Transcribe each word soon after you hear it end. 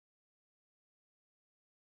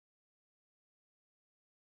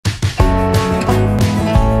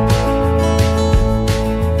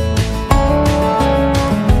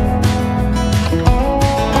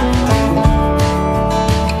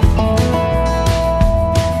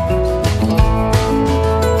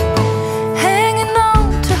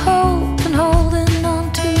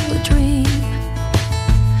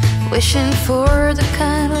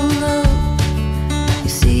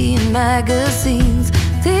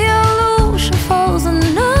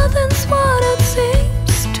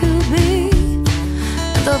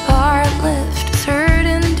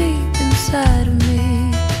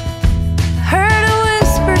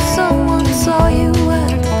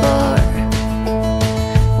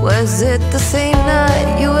Was it the same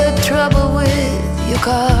night you had trouble with your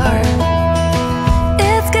car?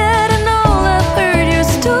 It's getting old, I've heard your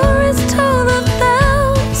stories told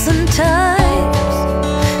 1,000 times.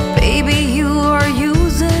 Baby, you are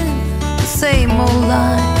using the same old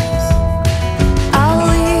lines. I'll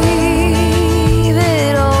leave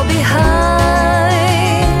it all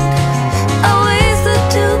behind. I wasted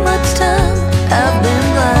too much time, I've been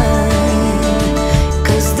blind.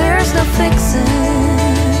 'Cause there's no fixing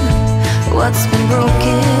what's been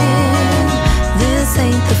broken. This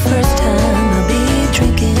ain't the first time I'll be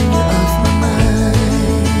drinking you off my mind.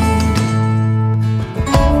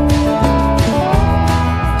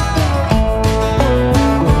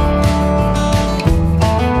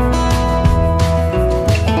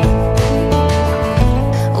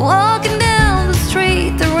 Walking down the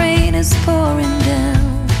street, the rain is pouring down,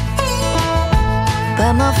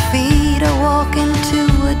 but my feet are walking to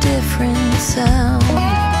a different sound.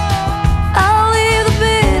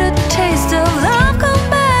 Taste of love come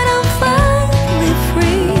back, I'm finally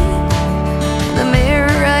free. The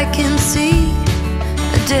mirror I can see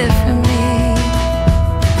a different me.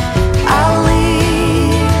 I'll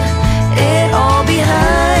leave it all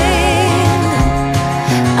behind.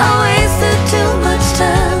 I wasted too much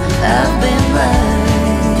time, I've been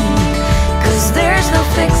blind. 'Cause there's no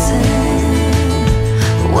fixing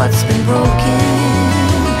what's been broken.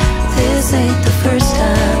 This ain't the first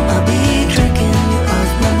time I'll be drinking you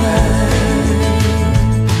off my mind.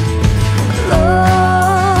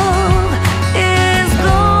 Love is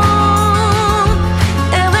gone,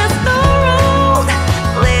 and there's no road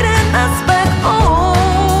leading us back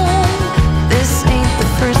home. This ain't the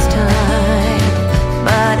first time,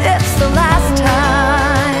 but it's the last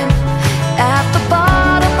time. At the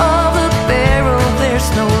bottom of the barrel, there's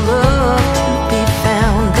no love to be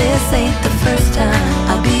found. This ain't the first time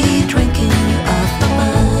I'll be drinking you off my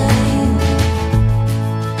mind.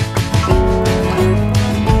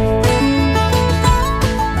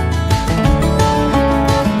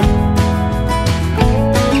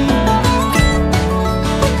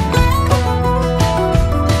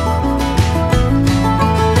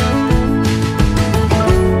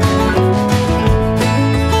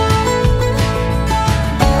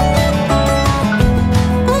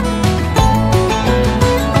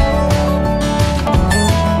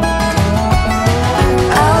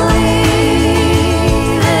 I'll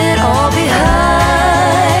leave it all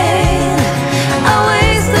behind. I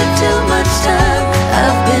wasted too much time,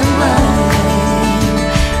 I've been blind.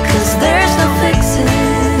 'Cause there's no fixing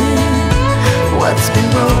what's been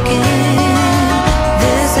broken.